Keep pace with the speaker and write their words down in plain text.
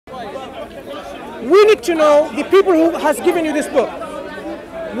we need to know the people who has given you this book.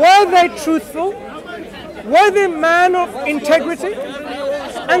 Were they truthful? Were they men of integrity?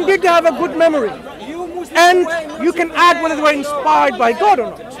 And did they have a good memory? And you can add whether they were inspired by God or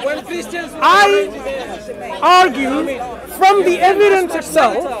not. I argue from the evidence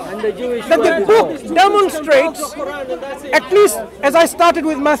itself that the book demonstrates, at least as I started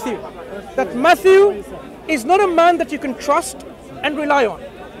with Matthew, that Matthew is not a man that you can trust and rely on.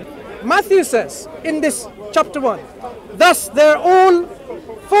 Matthew says in this chapter 1, thus there are all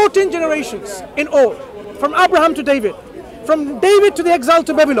 14 generations in all, from Abraham to David, from David to the exile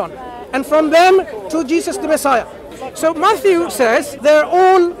to Babylon, and from them to Jesus the Messiah. So Matthew says there are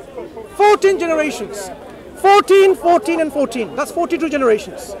all 14 generations. 14, 14, and 14. That's 42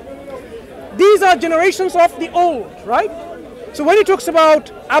 generations. These are generations of the old, right? So when he talks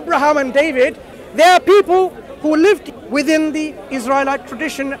about Abraham and David, they are people who lived within the Israelite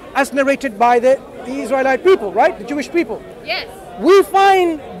tradition as narrated by the Israelite people, right? The Jewish people. Yes. We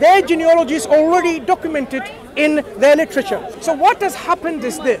find their genealogies already documented in their literature. So what has happened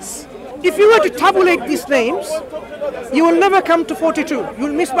is this. If you were to tabulate these names, you will never come to 42. You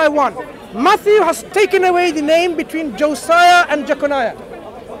will miss by one. Matthew has taken away the name between Josiah and Jeconiah.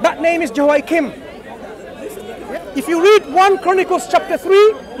 That name is Jehoiakim. If you read 1 Chronicles chapter 3,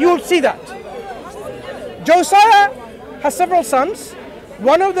 you will see that. Josiah has several sons.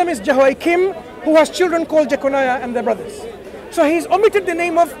 One of them is Jehoiakim, who has children called Jeconiah and their brothers. So he's omitted the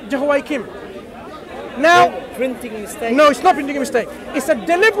name of Jehoiakim. Now, printing mistake? No, it's not printing a mistake. It's a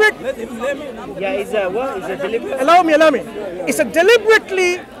deliberate... Yeah, it's a what? It's a deliberate... Allow me. It's a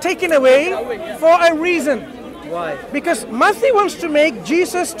deliberately taken away for a reason. Why? Because Matthew wants to make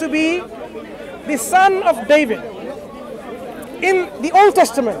Jesus to be the son of David. In the Old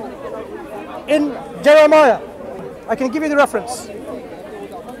Testament, in Jeremiah, I can give you the reference.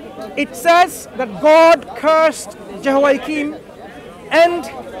 It says that God cursed Jehoiakim and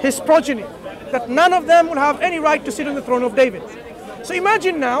his progeny, that none of them will have any right to sit on the throne of David. So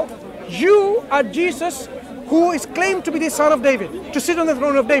imagine now, you are Jesus, who is claimed to be the son of David, to sit on the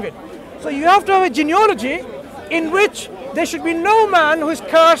throne of David. So you have to have a genealogy in which there should be no man who is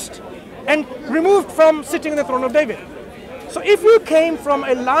cursed and removed from sitting on the throne of David. So if you came from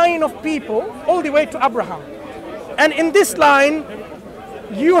a line of people all the way to Abraham, and in this line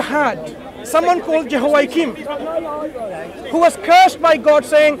you had someone called Jehoiakim, who was cursed by God,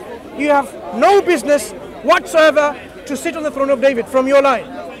 saying, you have no business whatsoever to sit on the throne of David from your line.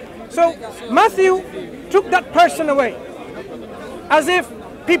 So Matthew took that person away, as if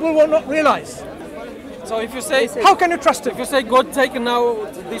people will not realize. So if you say, how can you trust him? If you say God taken now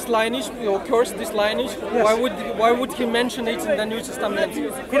this lineage, or cursed this lineage, yes. why would he mention it in the New Testament?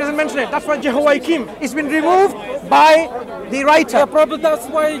 He doesn't mention it. That's why Jehoiakim has been removed by the writer. Yeah, probably that's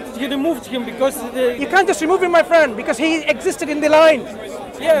why he removed him, because you can't just remove him, my friend, because he existed in the line.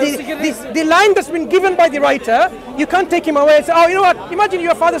 Yes, the line that's been given by the writer, you can't take him away and say, oh, you know what, imagine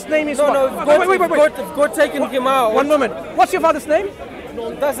your father's name is what? Wait. God taken him out. One moment. What's your father's name? No,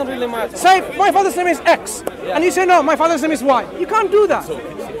 it doesn't really matter. Say, my father's name is X. Yeah. And you say, no, my father's name is Y. You can't do that.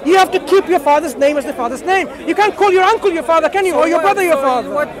 You have to keep your father's name as the father's name. You can't call your uncle your father, can you? Or your brother your father.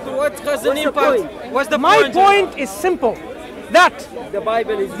 What has an impact? What's the point? My point? point is simple. That the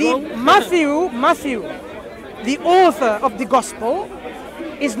Bible is wrong. Matthew, the author of the gospel,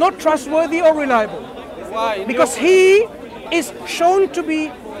 is not trustworthy or reliable. Why? Because he is shown to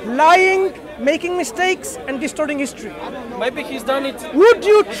be lying, making mistakes, and distorting history. Maybe he's done it. Would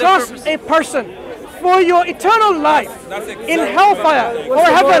you trust a person for your eternal life in hellfire or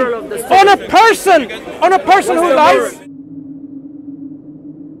heaven on a person who lies?